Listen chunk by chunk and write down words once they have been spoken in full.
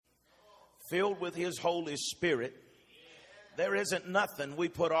filled with His Holy Spirit, there isn't nothing we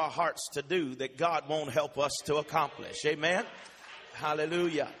put our hearts to do that God won't help us to accomplish. Amen?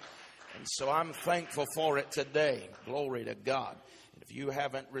 Hallelujah. And so I'm thankful for it today. Glory to God. If you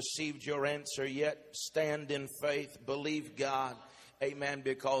haven't received your answer yet, stand in faith, believe God. Amen,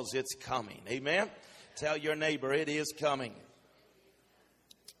 because it's coming. Amen? Tell your neighbor it is coming.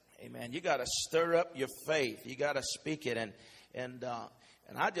 Amen. You got to stir up your faith. You got to speak it. And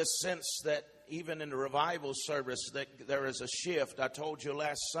I just sense that even in the revival service that there is a shift. I told you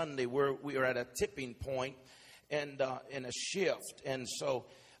last Sunday we are at a tipping point and in a shift. And so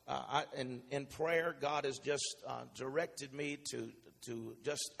in prayer, God has just directed me to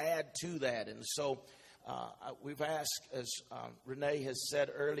just add to that. And so we've asked, as Renee has said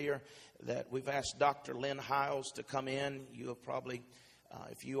earlier, that we've asked Dr. Lynn Hiles to come in. You have probably,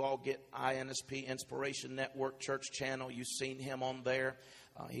 if you all get INSP, Inspiration Network Church Channel, you've seen him on there.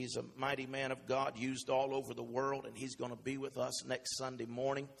 He's a mighty man of God, used all over the world, and he's going to be with us next Sunday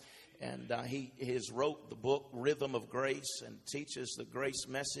morning. And he has wrote the book Rhythm of Grace and teaches the grace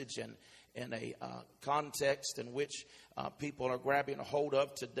message and in a context in which people are grabbing a hold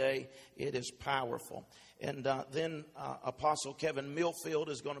of today. It is powerful. And then Apostle Kevin Millfield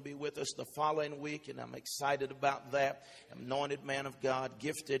is going to be with us the following week, and I'm excited about that. Anointed man of God,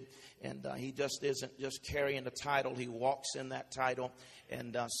 gifted, and he just isn't just carrying a title. He walks in that title,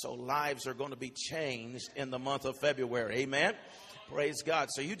 and so lives are going to be changed in the month of February. Amen. Praise God.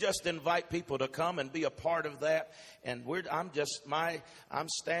 So you just invite people to come and be a part of that. And I'm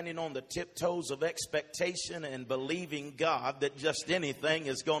standing on the tiptoes of expectation and believing God that just anything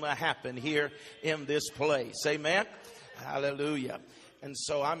is going to happen here in this place. Amen. Hallelujah. And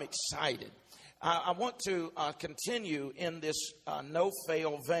so I'm excited. I want to continue in this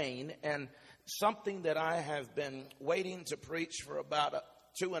no-fail vein, and something that I have been waiting to preach for about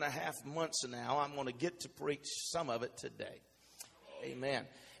 2.5 months now. I'm going to get to preach some of it today. Amen.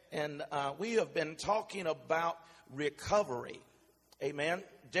 And we have been talking about recovery. Amen.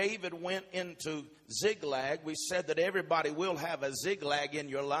 David went into Ziklag. We said that everybody will have a Ziklag in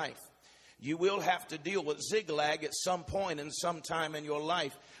your life. You will have to deal with Ziklag at some point and sometime in your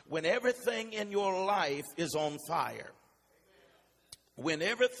life when everything in your life is on fire. When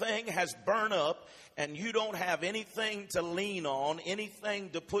everything has burned up and you don't have anything to lean on,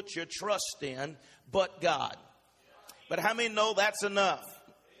 anything to put your trust in but God. But how many know that's enough?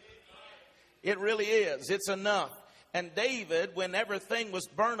 It really is. It's enough. And David, when everything was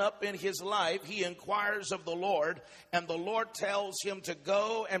burned up in his life, he inquires of the Lord, and the Lord tells him to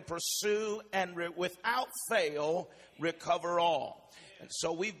go and pursue and without fail recover all. And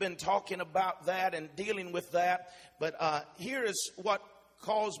so we've been talking about that and dealing with that. But here is what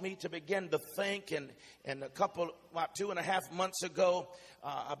caused me to begin to think, and about 2.5 months ago,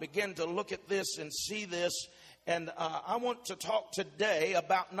 I began to look at this and see this. And I want to talk today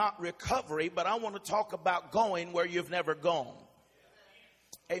about not recovery, but I want to talk about going where you've never gone.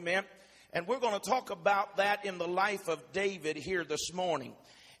 Amen. And we're going to talk about that in the life of David here this morning.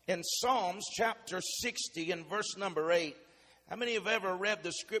 In Psalms chapter 60 and verse number 8, how many have ever read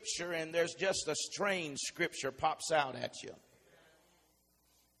the scripture and there's just a strange scripture pops out at you?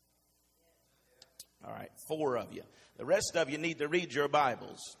 All right, 4 of you. The rest of you need to read your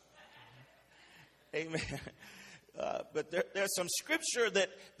Bibles. Amen. But there's some scripture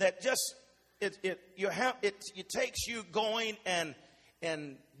that just it takes you going and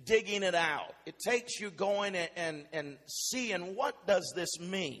digging it out. It takes you going and seeing what does this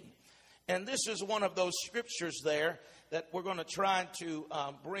mean. And this is one of those scriptures there that we're going to try to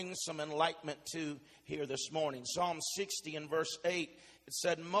bring some enlightenment to here this morning. Psalm 60 and verse 8, it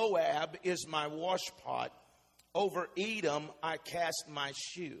said, "Moab is my washpot, over Edom I cast my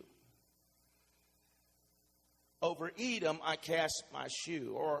shoe." Over Edom I cast my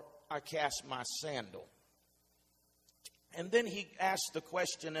shoe, or I cast my sandal. And then he asked the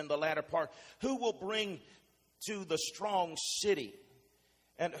question in the latter part, who will bring to the strong city?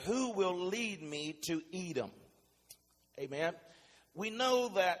 And who will lead me to Edom? Amen. We know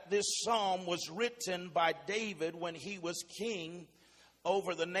that this psalm was written by David when he was king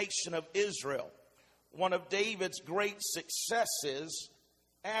over the nation of Israel. One of David's great successes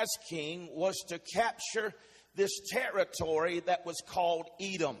as king was to capture this territory that was called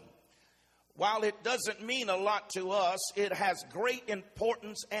Edom. While it doesn't mean a lot to us, it has great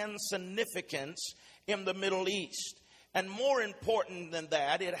importance and significance in the Middle East. And more important than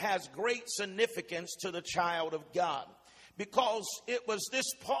that, it has great significance to the child of God. Because it was this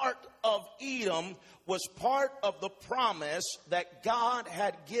part of Edom was part of the promise that God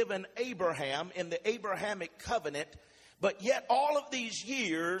had given Abraham in the Abrahamic covenant. But yet all of these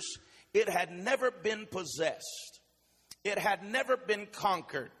years, It had never been possessed. It had never been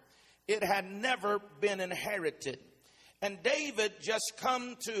conquered. It had never been inherited. And David just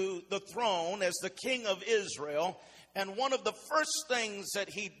come to the throne as the king of Israel. And one of the first things that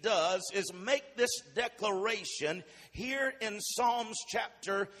he does is make this declaration here in Psalms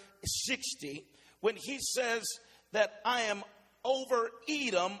chapter 60, when he says that I am over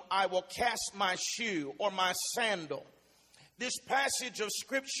Edom, I will cast my shoe or my sandal. This passage of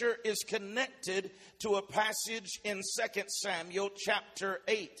scripture is connected to a passage in 2 Samuel chapter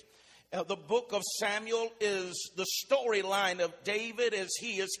 8. The book of Samuel is the storyline of David as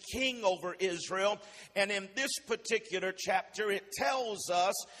he is king over Israel. And in this particular chapter, it tells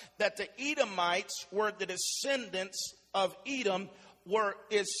us that the Edomites were the descendants of Edom,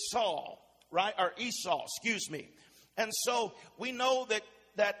 is Saul, right? Or Esau, excuse me. And so we know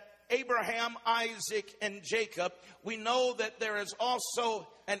that Abraham, Isaac, and Jacob, we know that there is also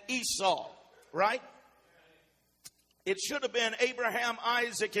an Esau, right? It should have been Abraham,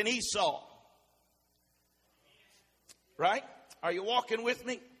 Isaac, and Esau. Right? Are you walking with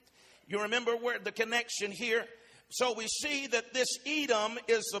me? You remember where the connection here? So we see that this Edom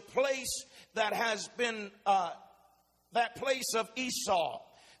is the place that has been, that place of Esau.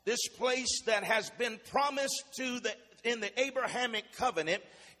 This place that has been promised in the Abrahamic covenant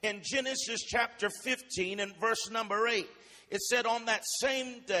in Genesis chapter 15 and verse number 8. It said, on that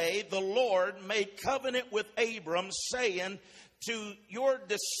same day, the Lord made covenant with Abram, saying, to your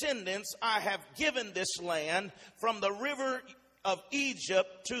descendants, I have given this land from the river of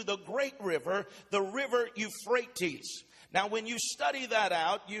Egypt to the great river, the river Euphrates. Now, when you study that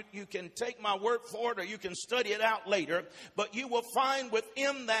out, you can take my word for it or you can study it out later, but you will find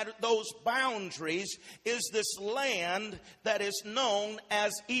within those boundaries is this land that is known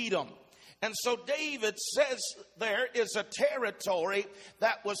as Edom. And so David says there is a territory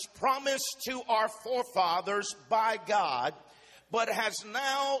that was promised to our forefathers by God, but has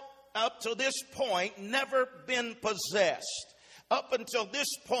now, up to this point, never been possessed. Up until this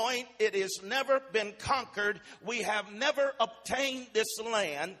point, it has never been conquered. We have never obtained this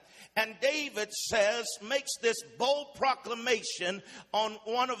land. And David makes this bold proclamation on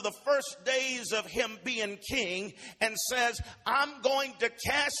one of the first days of him being king and says, I'm going to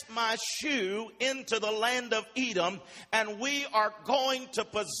cast my shoe into the land of Edom and we are going to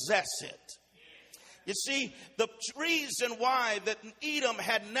possess it. You see, the reason why that Edom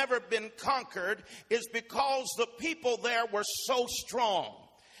had never been conquered is because the people there were so strong.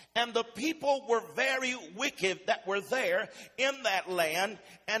 And the people were very wicked that were there in that land.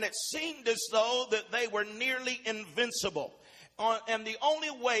 And it seemed as though that they were nearly invincible. And the only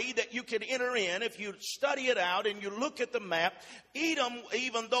way that you could enter in, if you study it out and you look at the map, Edom,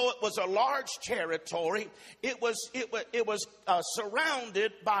 even though it was a large territory, it was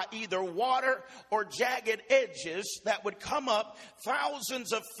surrounded by either water or jagged edges that would come up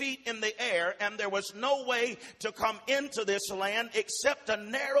thousands of feet in the air, and there was no way to come into this land except a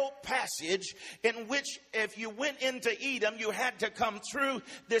narrow passage in which, if you went into Edom, you had to come through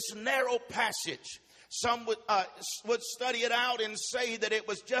this narrow passage. Some would study it out and say that it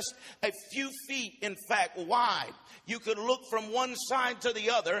was just a few feet, in fact, wide. You could look from one side to the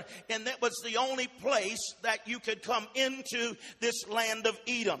other, and that was the only place that you could come into this land of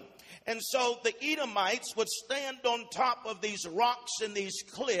Edom. And so the Edomites would stand on top of these rocks and these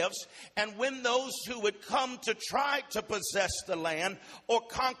cliffs, and when those who would come to try to possess the land or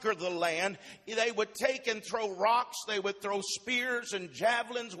conquer the land, they would take and throw rocks, they would throw spears and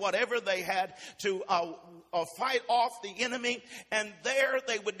javelins, whatever they had to fight off the enemy, and there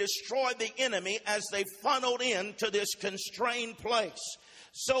they would destroy the enemy as they funneled into this constrained place.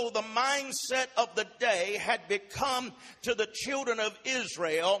 So the mindset of the day had become to the children of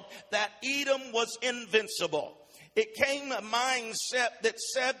Israel that Edom was invincible. It came a mindset that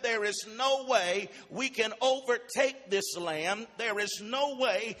said there is no way we can overtake this land. There is no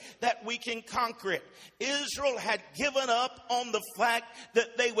way that we can conquer it. Israel had given up on the fact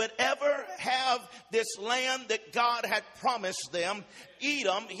that they would ever have this land that God had promised them.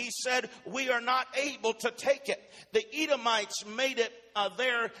 Edom, he said, we are not able to take it. The Edomites made it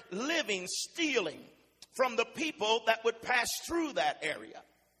their living stealing from the people that would pass through that area.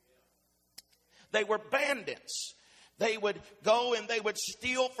 They were bandits. They would go and they would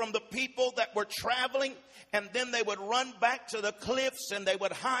steal from the people that were traveling, and then they would run back to the cliffs and they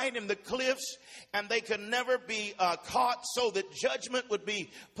would hide in the cliffs, and they could never be caught, so that judgment would be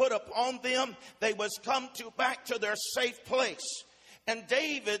put upon them. They was come back to their safe place. And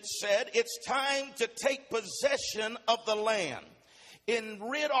David said, it's time to take possession of the land and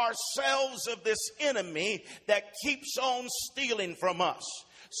rid ourselves of this enemy that keeps on stealing from us.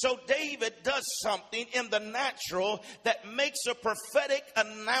 So David does something in the natural that makes a prophetic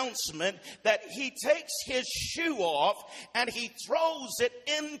announcement that he takes his shoe off and he throws it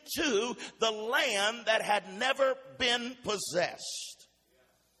into the land that had never been possessed.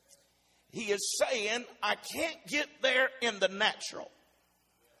 He is saying, I can't get there in the natural.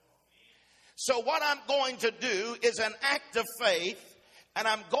 So what I'm going to do is an act of faith, and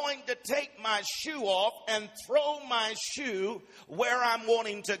I'm going to take my shoe off and throw my shoe where I'm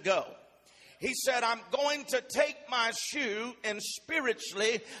wanting to go. He said, I'm going to take my shoe and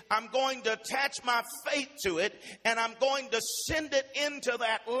spiritually, I'm going to attach my faith to it, and I'm going to send it into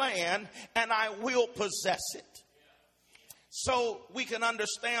that land, and I will possess it. So we can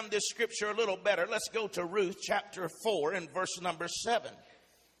understand this scripture a little better. Let's go to Ruth chapter 4 and verse number 7.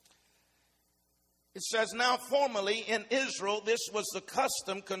 It says, now formerly in Israel, this was the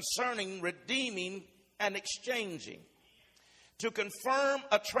custom concerning redeeming and exchanging. To confirm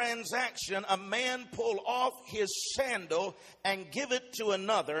a transaction, a man pull off his sandal and give it to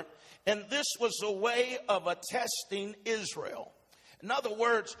another. And this was a way of attesting Israel. In other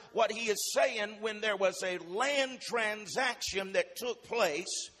words, what he is saying, when there was a land transaction that took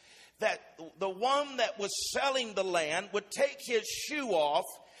place, that the one that was selling the land would take his shoe off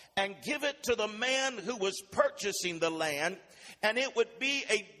and give it to the man who was purchasing the land, and it would be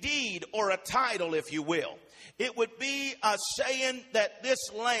a deed or a title, if you will. It would be saying that this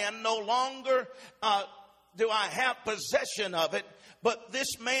land no longer do I have possession of it, but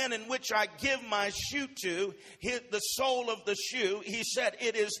this man in which I give my shoe to, the sole of the shoe, he said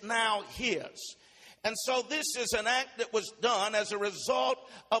it is now his. And so this is an act that was done as a result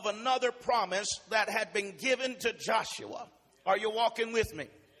of another promise that had been given to Joshua. Are you walking with me?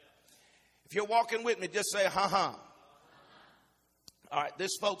 If you're walking with me, just say, ha-ha. All right,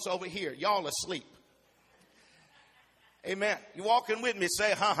 this folks over here, y'all asleep. Amen. You walking with me,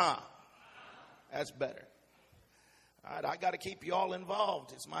 say, ha-ha. That's better. All right, I got to keep you all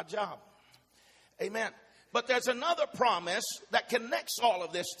involved. It's my job. Amen. But there's another promise that connects all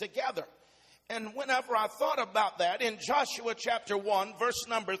of this together. And whenever I thought about that, in Joshua chapter 1, verse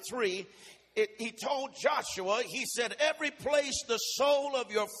number 3, he told Joshua, he said, every place the sole of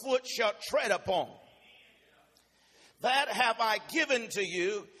your foot shall tread upon, that have I given to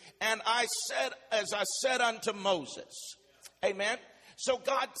you, and I said, as I said unto Moses. Amen. So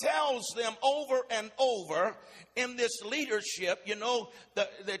God tells them over and over in this leadership, you know,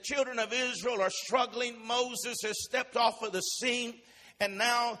 the children of Israel are struggling. Moses has stepped off of the scene. And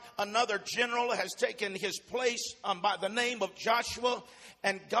now another general has taken his place by the name of Joshua.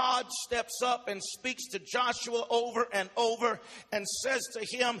 And God steps up and speaks to Joshua over and over and says to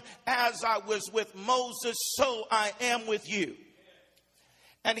him, as I was with Moses, so I am with you.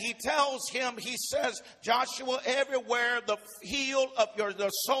 And he tells him, he says, Joshua, everywhere the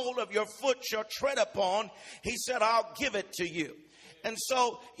sole of your foot shall tread upon, he said, I'll give it to you. And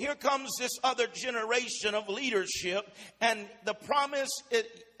so here comes this other generation of leadership, and the promise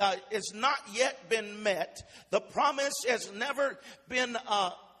is not yet been met. The promise has never been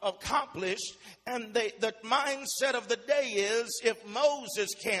accomplished, and the mindset of the day is, if Moses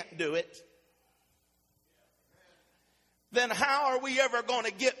can't do it, then how are we ever going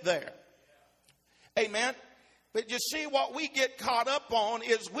to get there? Amen. But you see, what we get caught up on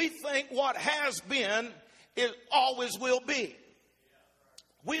is we think what has been, it always will be.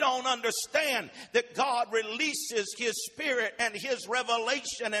 We don't understand that God releases his spirit and his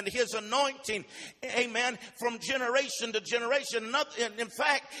revelation and his anointing, amen, from generation to generation. In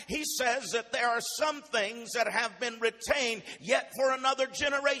fact, he says that there are some things that have been retained yet for another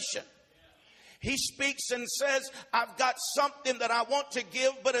generation. He speaks and says, I've got something that I want to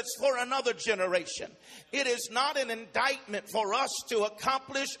give, but it's for another generation. It is not an indictment for us to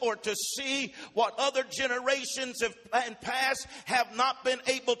accomplish or to see what other generations in past have not been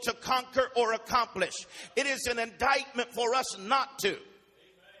able to conquer or accomplish. It is an indictment for us not to.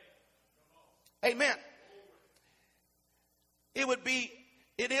 Amen.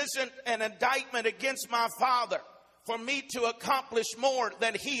 It isn't an indictment against my father for me to accomplish more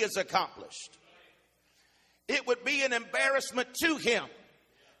than he has accomplished. It would be an embarrassment to him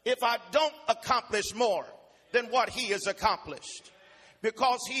if I don't accomplish more than what he has accomplished.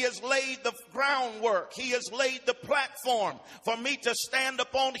 Because he has laid the groundwork. He has laid the platform for me to stand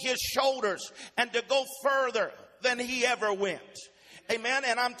upon his shoulders and to go further than he ever went. Amen.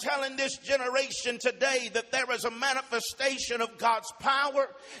 And I'm telling this generation today that there is a manifestation of God's power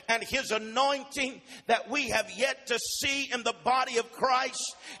and his anointing that we have yet to see in the body of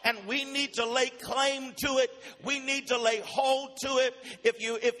Christ. And we need to lay claim to it. We need to lay hold to it.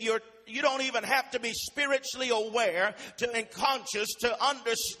 If you don't even have to be spiritually aware and conscious to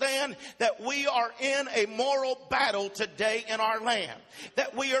understand that we are in a moral battle today in our land.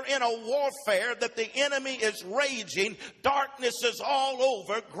 That we are in a warfare, that the enemy is raging. Darkness is all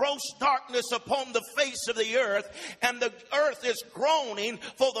over, gross darkness upon the face of the earth, and the earth is groaning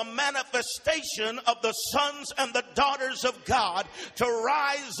for the manifestation of the sons and the daughters of God to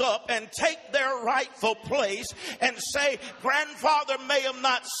rise up and take their rightful place and say, grandfather may have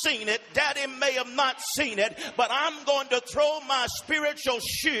not seen it, daddy may have not seen it, but I'm going to throw my spiritual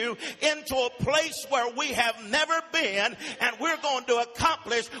shoe into a place where we have never been, and we're going to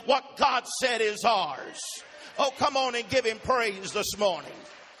accomplish what God said is ours. Oh, come on and give him praise this morning.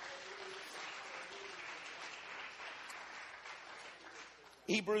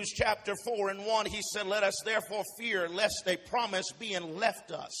 Hebrews chapter 4:1, he said, let us therefore fear lest a promise being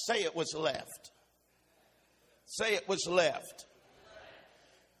left us. Say it was left. Say it was left.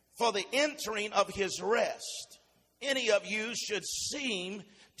 For the entering of his rest, any of you should seem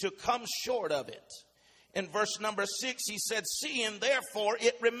to come short of it. In verse number 6, he said, seeing therefore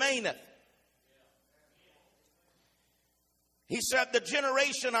it remaineth. He said, the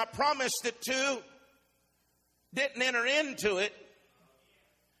generation I promised it to didn't enter into it,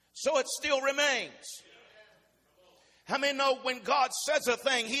 so it still remains. How many know when God says a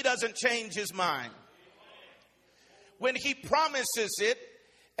thing, he doesn't change his mind? When he promises it,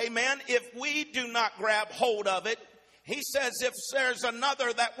 amen, if we do not grab hold of it, he says if there's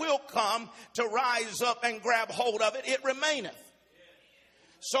another that will come to rise up and grab hold of it, it remaineth.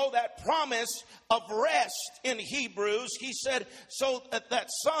 So that promise of rest in Hebrews, he said, so that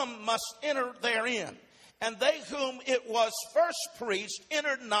some must enter therein. And they whom it was first preached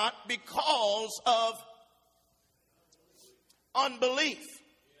entered not because of unbelief.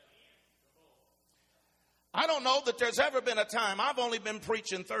 I don't know that there's ever been a time, I've only been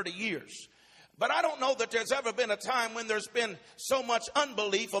preaching 30 years, but I don't know that there's ever been a time when there's been so much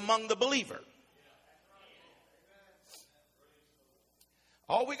unbelief among the believer.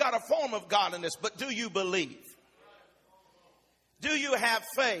 Oh, we got a form of godliness, but do you believe? Do you have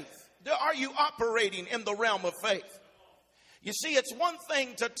faith? Are you operating in the realm of faith? You see, it's one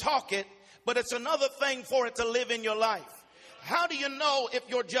thing to talk it, but it's another thing for it to live in your life. How do you know if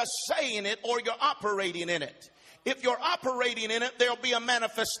you're just saying it or you're operating in it? If you're operating in it, there'll be a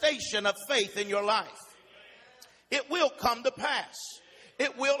manifestation of faith in your life. It will come to pass.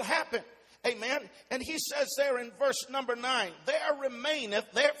 It will happen. Amen. And he says there in verse number 9, there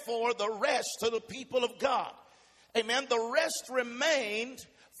remaineth therefore the rest to the people of God. Amen. The rest remained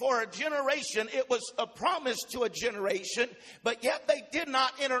for a generation. It was a promise to a generation, but yet they did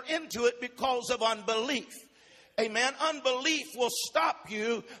not enter into it because of unbelief. Amen. Unbelief will stop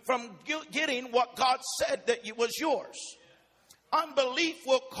you from getting what God said that was yours. Unbelief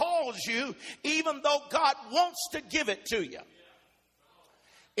will cause you, even though God wants to give it to you,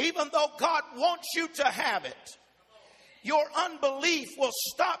 even though God wants you to have it, your unbelief will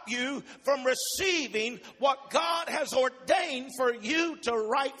stop you from receiving what God has ordained for you to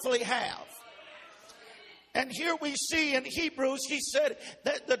rightfully have. And here we see in Hebrews, he said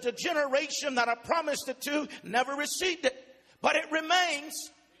that the generation that I promised it to never received it, but it remains.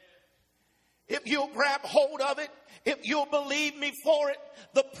 If you'll grab hold of it, if you'll believe me for it,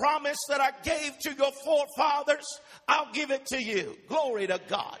 the promise that I gave to your forefathers, I'll give it to you. Glory to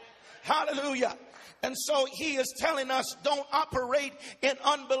God. Hallelujah. And so he is telling us, don't operate in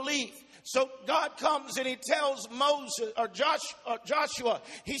unbelief. So God comes and he tells Moses or Joshua,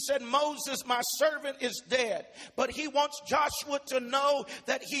 he said, Moses, my servant, is dead. But he wants Joshua to know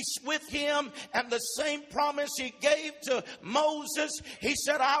that he's with him, and the same promise he gave to Moses, he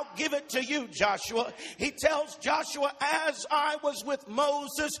said, I'll give it to you, Joshua. He tells Joshua, as I was with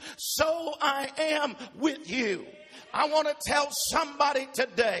Moses, so I am with you. I want to tell somebody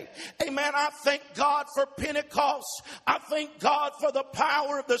today, amen, I thank God for Pentecost. I thank God for the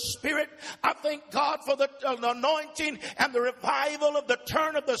power of the Spirit. I thank God for the anointing and the revival of the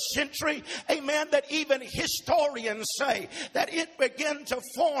turn of the century. Amen, that even historians say that it began to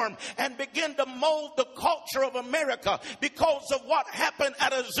form and begin to mold the culture of America because of what happened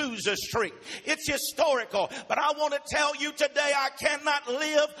at Azusa Street. It's historical. But I want to tell you today, I cannot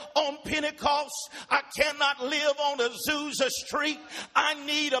live on Pentecost. I cannot live on Azusa Street. I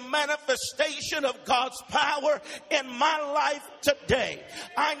need a manifestation of God's power in my life today.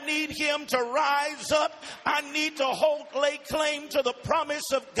 I need him to rise up. I need to lay claim to the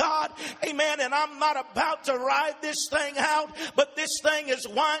promise of God. Amen. And I'm not about to ride this thing out, but this thing is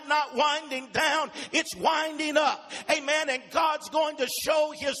not winding down. It's winding up. Amen. And God's going to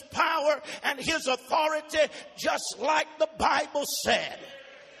show his power and his authority just like the Bible said.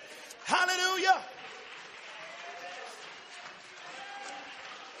 Hallelujah.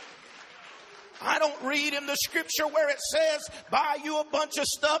 I don't read in the scripture where it says, buy you a bunch of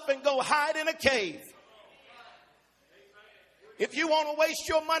stuff and go hide in a cave. If you want to waste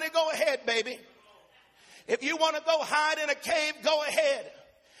your money, go ahead, baby. If you want to go hide in a cave, go ahead.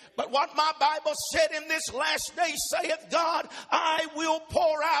 But what my Bible said, in this last day, saith God, I will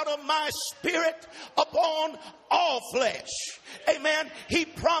pour out of my Spirit upon all flesh. Amen. He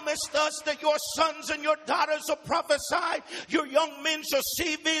promised us that your sons and your daughters will prophesy. Your young men shall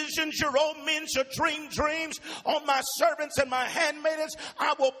see visions. Your old men shall dream dreams. On my servants and my handmaidens,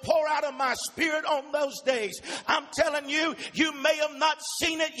 I will pour out of my Spirit on those days. I'm telling you, you may have not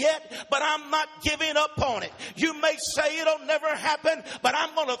seen it yet, but I'm not giving up on it. You may say it'll never happen, but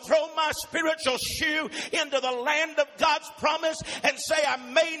I'm going to throw my spiritual shoe into the land of God's promise and say, I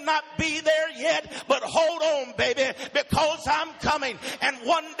may not be there yet, but hold on, baby, because I'm coming, and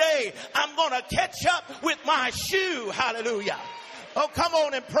one day I'm going to catch up with my shoe. Hallelujah. Oh, come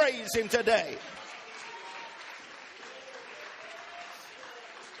on and praise him today.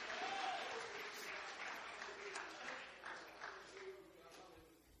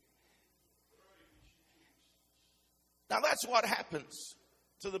 Now that's what happens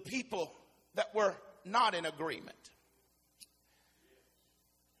to the people that were not in agreement.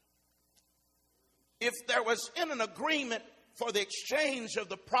 If there was in an agreement for the exchange of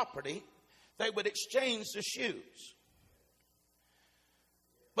the property, they would exchange the shoes.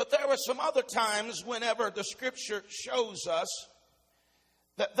 But there were some other times whenever the scripture shows us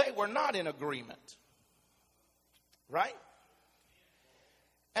that they were not in agreement. Right?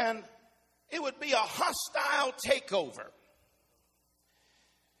 And it would be a hostile takeover.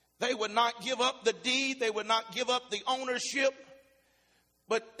 They would not give up the deed. They would not give up the ownership.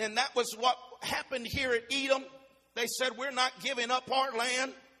 And that was what happened here at Edom. They said, we're not giving up our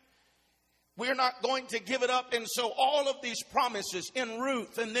land. We're not going to give it up. And so all of these promises in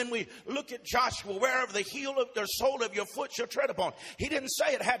Ruth, and then we look at Joshua, wherever the heel of the sole of your foot shall tread upon. He didn't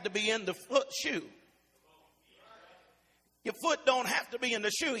say it had to be in the shoe. Your foot don't have to be in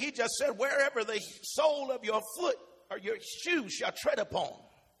the shoe. He just said, wherever the sole of your foot or your shoe shall tread upon.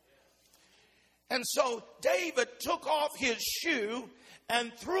 And so David took off his shoe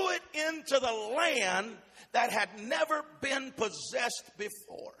and threw it into the land that had never been possessed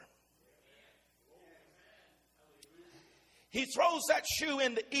before. He throws that shoe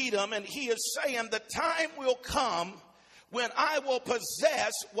into Edom, and he is saying, the time will come when I will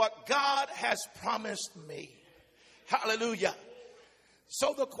possess what God has promised me. Hallelujah.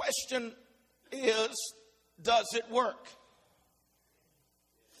 So the question is, does it work?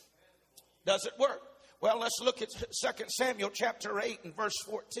 Does it work? Well, let's look at 2 Samuel chapter 8 and verse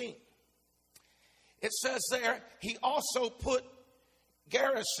 14. It says there, he also put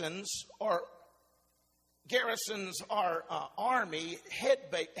garrisons are army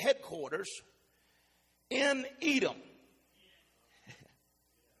headquarters in Edom.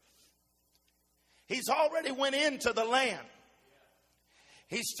 He's already went into the land.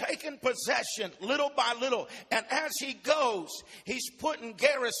 He's taken possession little by little. And as he goes, he's putting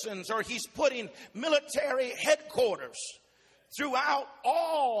garrisons, or he's putting military headquarters throughout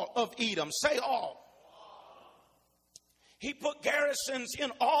all of Edom. Say all. He put garrisons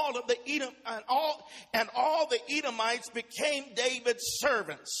in all of the Edom, and all the Edomites became David's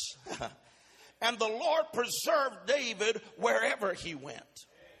servants. And the Lord preserved David wherever he went.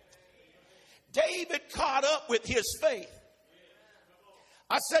 David caught up with his faith.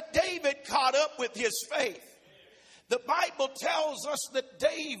 I said David caught up with his faith. The Bible tells us that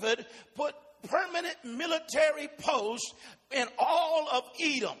David put permanent military posts in all of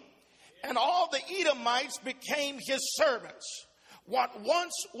Edom. And all the Edomites became his servants. What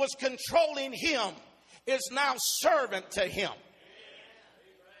once was controlling him is now servant to him.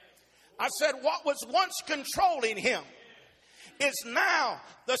 I said what was once controlling him is now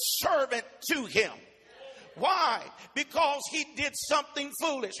the servant to him. Why? Because he did something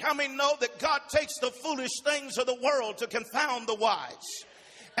foolish. How many know that God takes the foolish things of the world to confound the wise?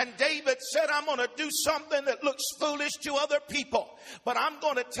 And David said, I'm going to do something that looks foolish to other people, but I'm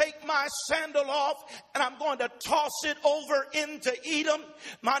going to take my sandal off and I'm going to toss it over into Edom.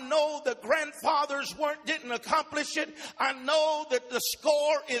 I know the grandfathers didn't accomplish it. I know that the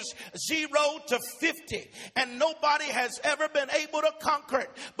score is 0-50 and nobody has ever been able to conquer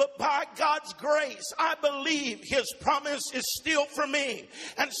it. But by God's grace, I believe his promise is still for me.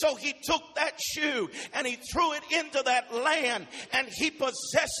 And so he took that shoe and he threw it into that land, and he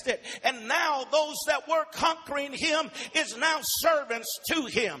possessed tested. And now those that were conquering him is now servants to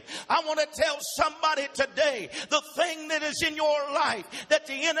him. I want to tell somebody today, the thing that is in your life that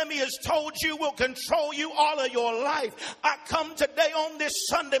the enemy has told you will control you all of your life, I come today on this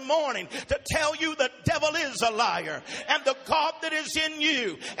Sunday morning to tell you the devil is a liar, and the God that is in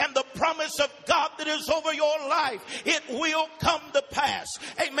you and the promise of God that is over your life, it will come to pass.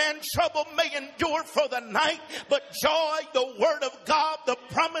 Amen. Trouble may endure for the night, but joy, the word of God, the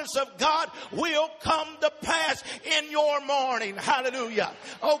promise of God will come to pass in your morning. Hallelujah.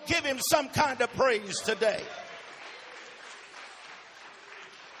 Oh, give him some kind of praise today.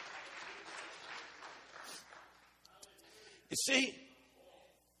 You see,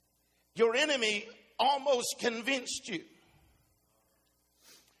 your enemy almost convinced you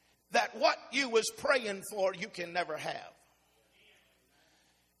that what you was praying for you can never have.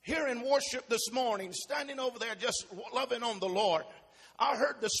 Here in worship this morning, standing over there just loving on the Lord, I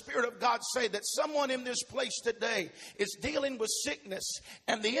heard the Spirit of God say that someone in this place today is dealing with sickness,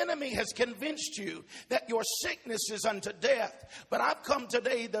 and the enemy has convinced you that your sickness is unto death. But I've come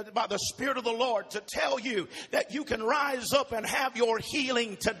today by the Spirit of the Lord to tell you that you can rise up and have your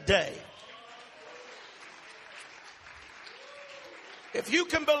healing today. If you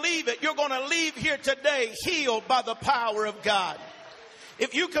can believe it, you're going to leave here today healed by the power of God.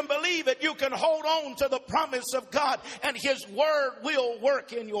 If you can believe it, you can hold on to the promise of God, and his word will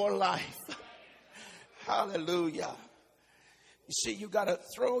work in your life. Hallelujah. You see, you got to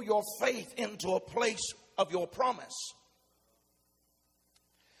throw your faith into a place of your promise.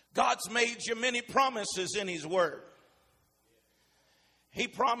 God's made you many promises in his word. He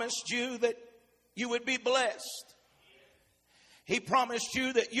promised you that you would be blessed. He promised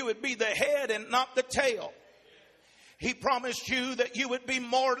you that you would be the head and not the tail. He promised you that you would be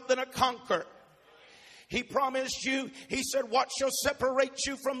more than a conqueror. He promised you, he said, what shall separate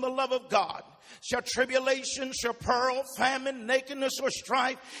you from the love of God? Shall tribulation, shall peril, famine, nakedness, or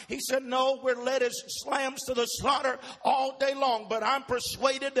strife? He said, no, we're led as lambs to the slaughter all day long. But I'm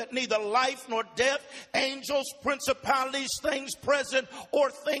persuaded that neither life nor death, angels, principalities, things present or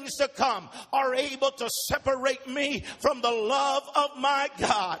things to come are able to separate me from the love of my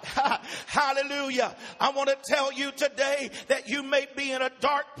God. Hallelujah. I want to tell you today that you may be in a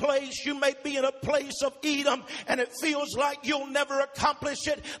dark place. You may be in a place of Edom, and it feels like you'll never accomplish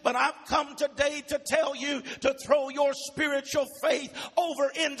it. But I've come today to tell you to throw your spiritual faith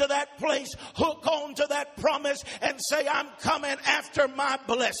over into that place, hook on to that promise, and say, I'm coming after my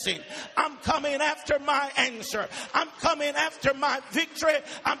blessing. I'm coming after my answer. I'm coming after my victory.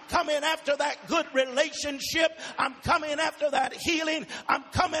 I'm coming after that good relationship. I'm coming after that healing. I'm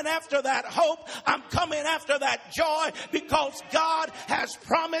coming after that hope. I'm coming after that joy, because God has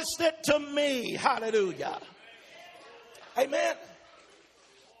promised it to me. Hallelujah. Amen.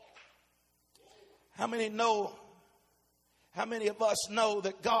 How many of us know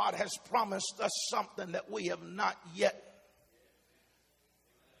that God has promised us something that we have not yet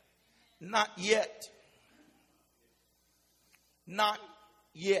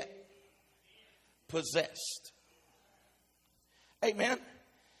possessed? Amen.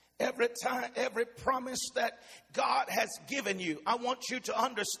 Every promise that God has given you, I want you to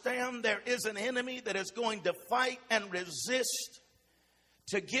understand there is an enemy that is going to fight and resist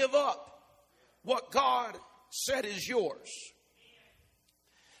to give up what God said is yours.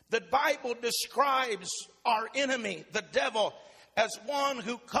 The Bible describes our enemy, the devil, as one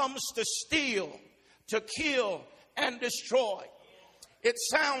who comes to steal, to kill, and destroy. It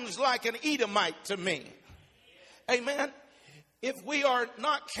sounds like an Edomite to me. Amen. If we are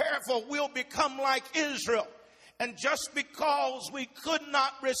not careful, we'll become like Israel. And just because we could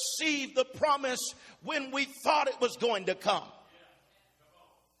not receive the promise when we thought it was going to come,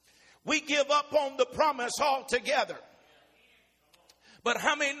 we give up on the promise altogether. But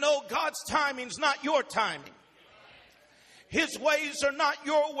how many know God's timing's not your timing? His ways are not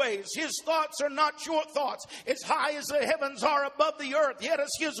your ways. His thoughts are not your thoughts. As high as the heavens are above the earth, yet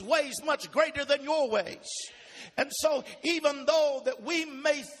is his ways much greater than your ways. And so even though that we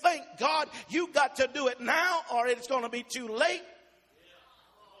may think, God, you got to do it now or it's going to be too late,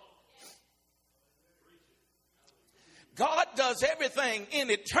 God does everything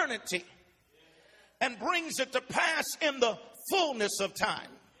in eternity and brings it to pass in the fullness of time.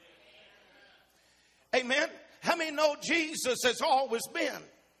 Amen. How many know Jesus has always been?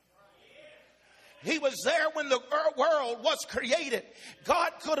 He was there when the world was created.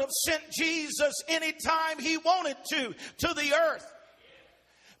 God could have sent Jesus anytime he wanted to the earth.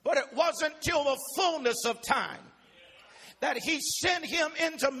 But it wasn't till the fullness of time that he sent him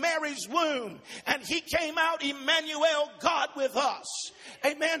into Mary's womb and he came out Emmanuel, God with us.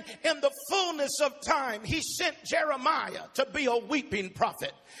 Amen. In the fullness of time, he sent Jeremiah to be a weeping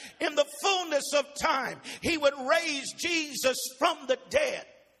prophet. In the fullness of time, he would raise Jesus from the dead.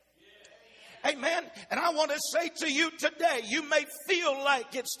 Amen. And I want to say to you today, you may feel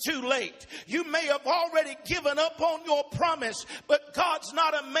like it's too late. You may have already given up on your promise, but God's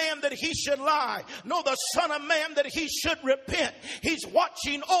not a man that he should lie, nor the son of man that he should repent. He's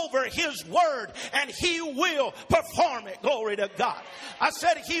watching over his word and he will perform it. Glory to God. I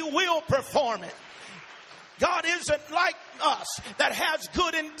said he will perform it. God isn't like us that has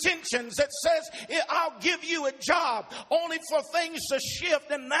good intentions, that says, I'll give you a job only for things to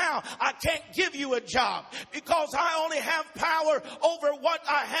shift, and now I can't give you a job because I only have power over what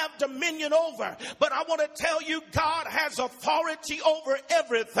I have dominion over. But I want to tell you, God has authority over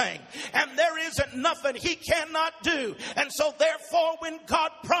everything, and there isn't nothing he cannot do. And so therefore, when God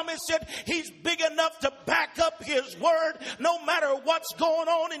promised it, he's big enough to back up his word. No matter what's going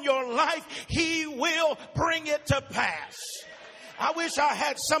on in your life, he will bring it to pass. I wish I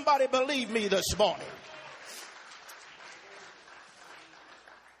had somebody believe me this morning.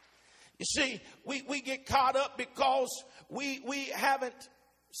 You see, we get caught up because we haven't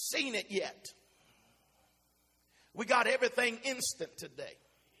seen it yet. We got everything instant today.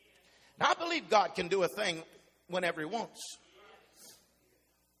 Now, I believe God can do a thing whenever he wants.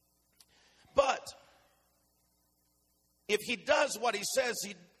 But if he does what he says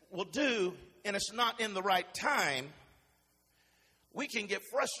he will do, and it's not in the right time, we can get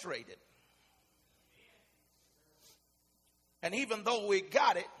frustrated. And even though we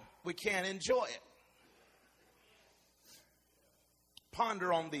got it, we can't enjoy it.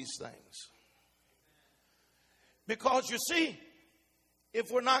 Ponder on these things. Because you see,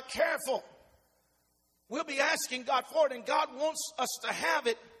 if we're not careful, we'll be asking God for it, and God wants us to have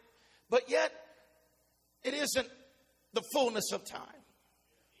it, but yet it isn't the fullness of time.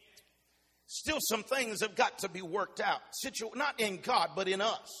 Still some things have got to be worked out. Not in God, but in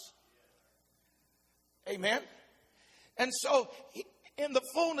us. Amen. And so in the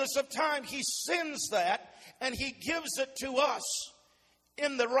fullness of time, he sends that and he gives it to us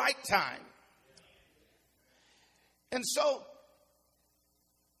in the right time. And so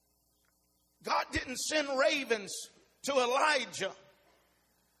God didn't send ravens to Elijah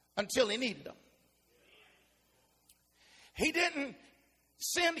until he needed them. He didn't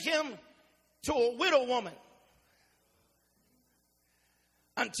send him to a widow woman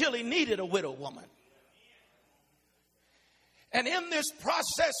until he needed a widow woman. And in this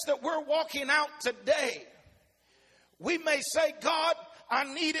process that we're walking out today, we may say, God,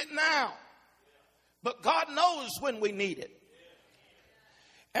 I need it now. But God knows when we need it.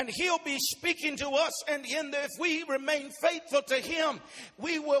 And he'll be speaking to us, and if we remain faithful to him,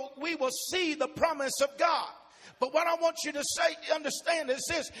 we will see the promise of God. But what I want you to understand is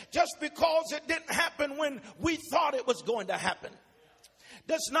this: just because it didn't happen when we thought it was going to happen,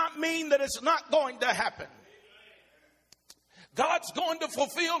 does not mean that it's not going to happen. God's going to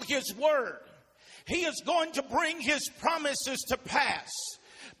fulfill his word. He is going to bring his promises to pass.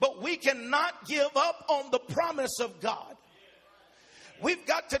 But we cannot give up on the promise of God. We've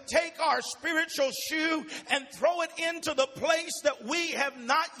got to take our spiritual shoe and throw it into the place that we have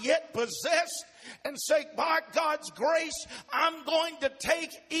not yet possessed and say, by God's grace, I'm going to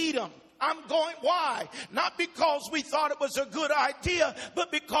take Edom. Why? Not because we thought it was a good idea,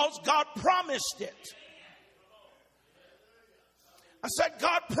 but because God promised it. I said,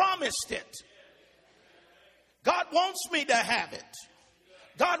 God promised it. God wants me to have it.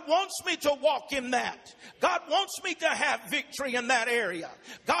 God wants me to walk in that. God wants me to have victory in that area.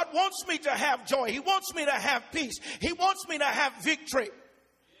 God wants me to have joy. He wants me to have peace. He wants me to have victory.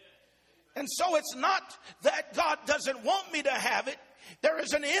 And so it's not that God doesn't want me to have it. There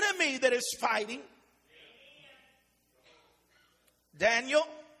is an enemy that is fighting. Daniel,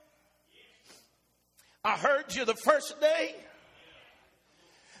 I heard you the first day,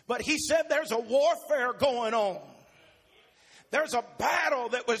 but he said there's a warfare going on. There's a battle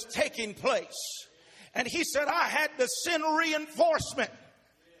that was taking place. And he said, I had to send reinforcement.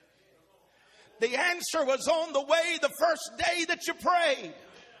 The answer was on the way the first day that you prayed.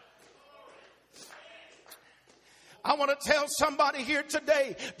 I want to tell somebody here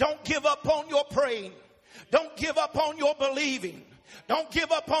today, don't give up on your praying. Don't give up on your believing. Don't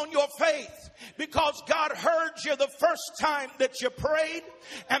give up on your faith, because God heard you the first time that you prayed,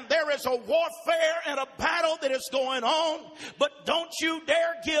 and there is a warfare and a battle that is going on. But don't you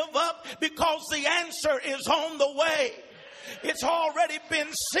dare give up, because the answer is on the way. It's already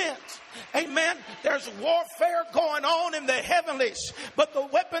been sent. Amen. There's warfare going on in the heavenlies, but the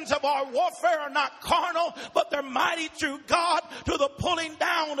weapons of our warfare are not carnal, but they're mighty through God to the pulling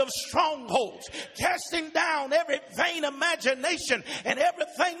down of strongholds, casting down every vain imagination and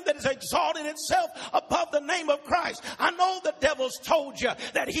everything that is exalting itself above the name of Christ. I know the devil's told you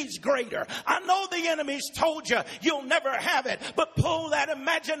that he's greater. I know the enemy's told you you'll never have it, but pull that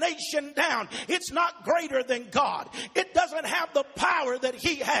imagination down. It's not greater than God. It doesn't have the power that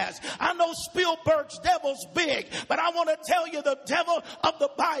he has. I know Spielberg's devil's big, but I want to tell you the devil of the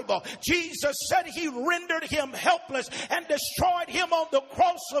Bible, Jesus said he rendered him helpless and destroyed him on the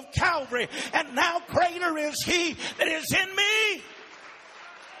cross of Calvary. And now greater is he that is in me.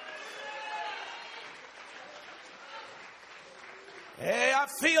 Hey, I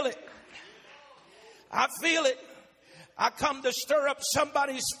feel it. I feel it. I come to stir up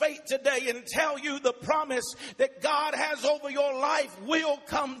somebody's faith today and tell you the promise that God has over your life will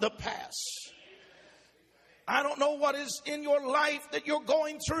come to pass. I don't know what is in your life that you're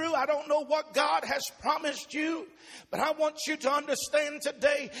going through. I don't know what God has promised you. But I want you to understand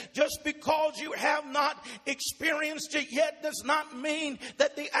today, just because you have not experienced it yet does not mean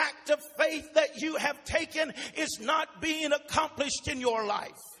that the act of faith that you have taken is not being accomplished in your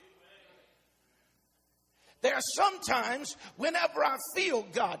life. There are sometimes whenever I feel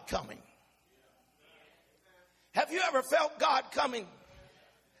God coming. Have you ever felt God coming?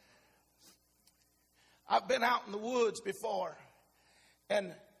 I've been out in the woods before,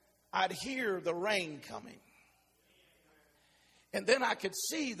 and I'd hear the rain coming. And then I could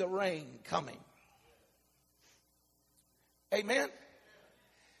see the rain coming. Amen?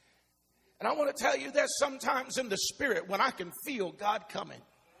 And I want to tell you, there's sometimes in the spirit when I can feel God coming.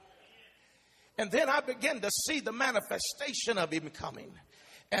 And then I begin to see the manifestation of him coming.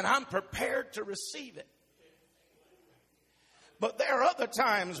 And I'm prepared to receive it. But there are other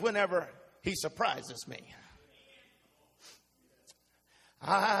times whenever he surprises me.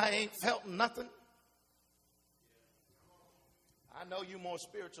 I ain't felt nothing. I know you're more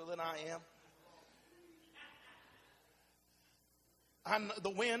spiritual than I am.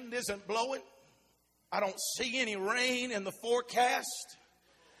 The wind isn't blowing. I don't see any rain in the forecast.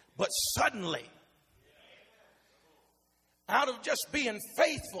 But suddenly, out of just being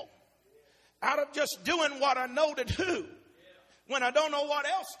faithful, out of just doing what I know to do, when I don't know what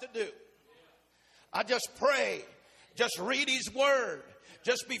else to do, I just pray, just read his word,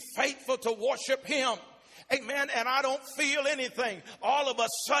 just be faithful to worship him. Amen. And I don't feel anything. All of a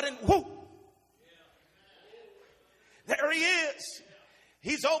sudden, whoo, there he is.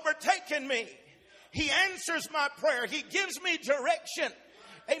 He's overtaken me. He answers my prayer. He gives me direction.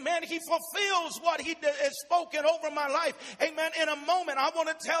 Amen. He fulfills what he has spoken over my life. Amen. In a moment, I want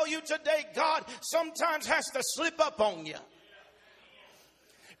to tell you today, God sometimes has to slip up on you.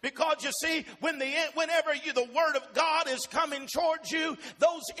 Because you see, whenever the word of God is coming towards you,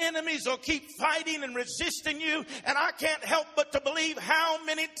 those enemies will keep fighting and resisting you. And I can't help but to believe how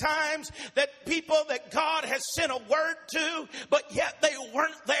many times that people that God has sent a word to, but yet they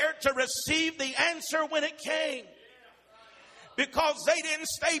weren't there to receive the answer when it came. Because they didn't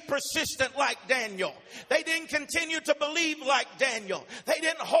stay persistent like Daniel. They didn't continue to believe like Daniel. They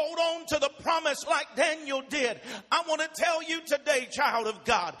didn't hold on to the promise like Daniel did. I want to tell you today, child of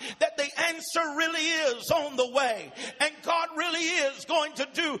God, that the answer really is on the way. And God really is going to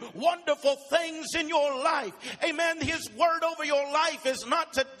do wonderful things in your life. Amen. His word over your life is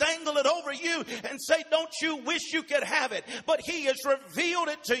not to dangle it over you and say, don't you wish you could have it? But he has revealed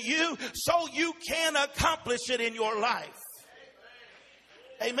it to you so you can accomplish it in your life.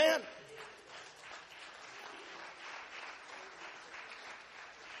 Amen.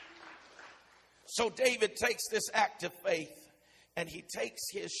 So David takes this act of faith and he takes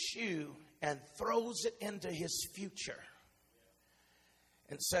his shoe and throws it into his future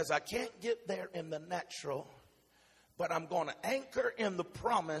and says, I can't get there in the natural, but I'm going to anchor in the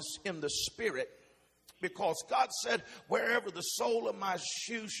promise in the spirit, because God said, wherever the sole of my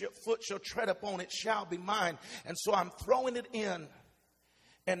foot shall tread upon, it shall be mine. And so I'm throwing it in.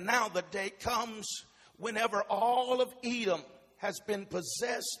 And now the day comes whenever all of Edom has been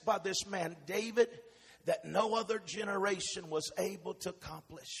possessed by this man David that no other generation was able to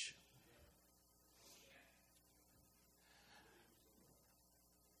accomplish.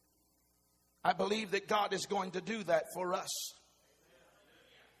 I believe that God is going to do that for us.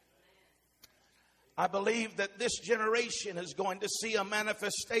 I believe that this generation is going to see a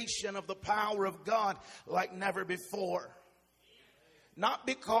manifestation of the power of God like never before. Not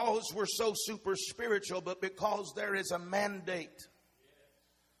because we're so super spiritual, but because there is a mandate.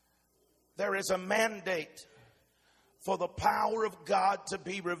 There is a mandate for the power of God to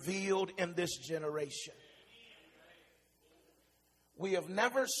be revealed in this generation. We have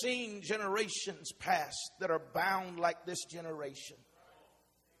never seen generations past that are bound like this generation.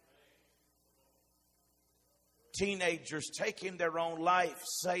 Teenagers taking their own life,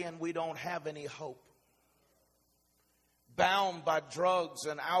 saying we don't have any hope. Bound by drugs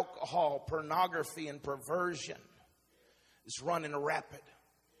and alcohol, pornography and perversion is running rapid.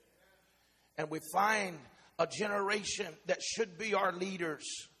 And we find a generation that should be our leaders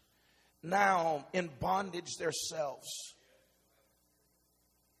now in bondage themselves.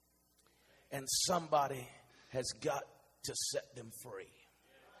 And somebody has got to set them free.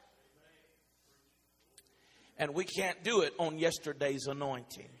 And we can't do it on yesterday's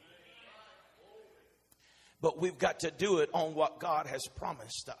anointing. But we've got to do it on what God has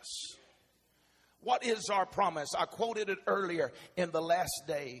promised us. What is our promise? I quoted it earlier. In the last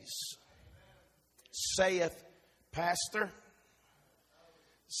days, saith pastor,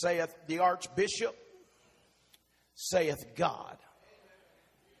 saith the archbishop, saith God,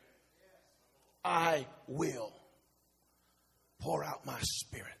 I will pour out my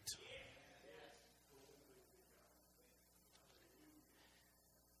spirit.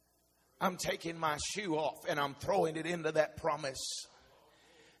 I'm taking my shoe off and I'm throwing it into that promise.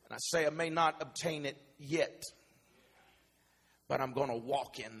 And I say I may not obtain it yet, but I'm going to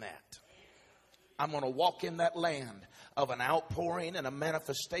walk in that. I'm going to walk in that land of an outpouring and a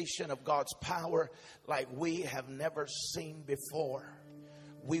manifestation of God's power like we have never seen before.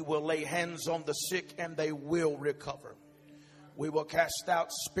 We will lay hands on the sick and they will recover. We will cast out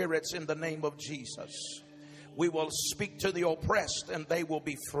spirits in the name of Jesus. We will speak to the oppressed and they will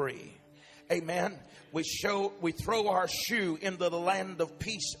be free. Amen. We throw our shoe into the land of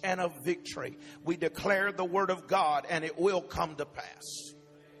peace and of victory. We declare the word of God and it will come to pass.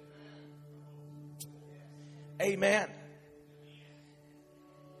 Amen.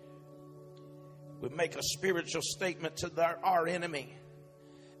 We make a spiritual statement to our enemy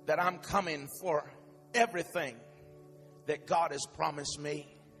that I'm coming for everything that God has promised me,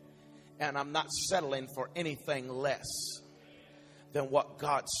 and I'm not settling for anything less than what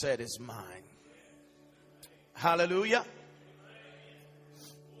God said is mine. Hallelujah.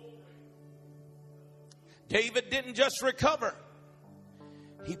 David didn't just recover.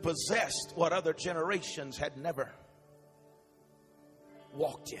 He possessed what other generations had never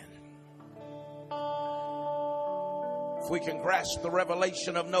walked in. If we can grasp the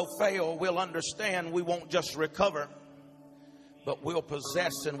revelation of no fail, we'll understand we won't just recover, but we'll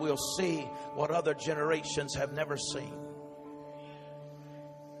possess and we'll see what other generations have never seen.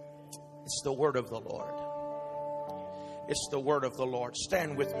 It's the word of the Lord. It's the word of the Lord.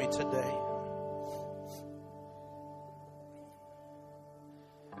 Stand with me today.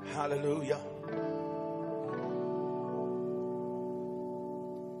 Hallelujah.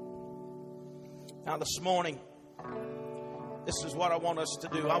 Now this morning, this is what I want us to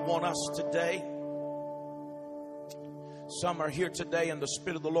do. I want us today. Some are here today and the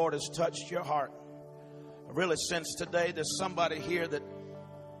Spirit of the Lord has touched your heart. I really sense today there's somebody here that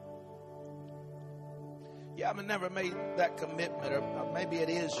you haven't never made that commitment, or maybe it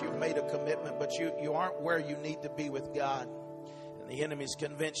is you've made a commitment, but you aren't where you need to be with God. And the enemy's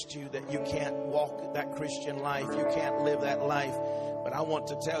convinced you that you can't walk that Christian life. You can't live that life. But I want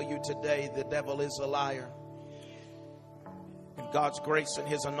to tell you today, the devil is a liar. And God's grace and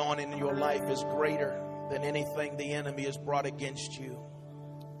His anointing in your life is greater than anything the enemy has brought against you.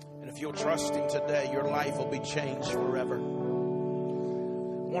 And if you'll trust Him today, your life will be changed forever.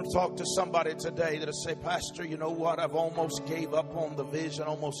 I want to talk to somebody today that'll say, Pastor, you know what? I've almost gave up on the vision,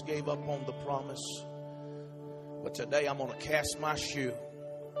 almost gave up on the promise. But today I'm going to cast my shoe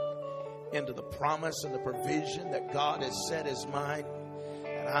into the promise and the provision that God has said is mine.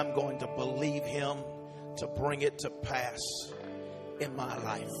 And I'm going to believe Him to bring it to pass in my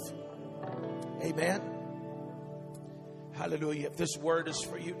life. Amen. Hallelujah. If this word is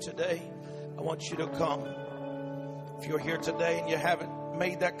for you today, I want you to come. If you're here today and you haven't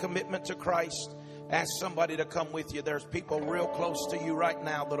made that commitment to Christ, ask somebody to come with you. There's people real close to you right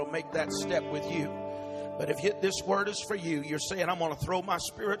now that'll make that step with you. But if this word is for you, you're saying, I'm going to throw my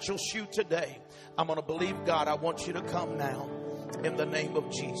spiritual shoe today. I'm going to believe God. I want you to come now in the name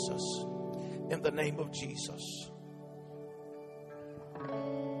of Jesus. In the name of Jesus.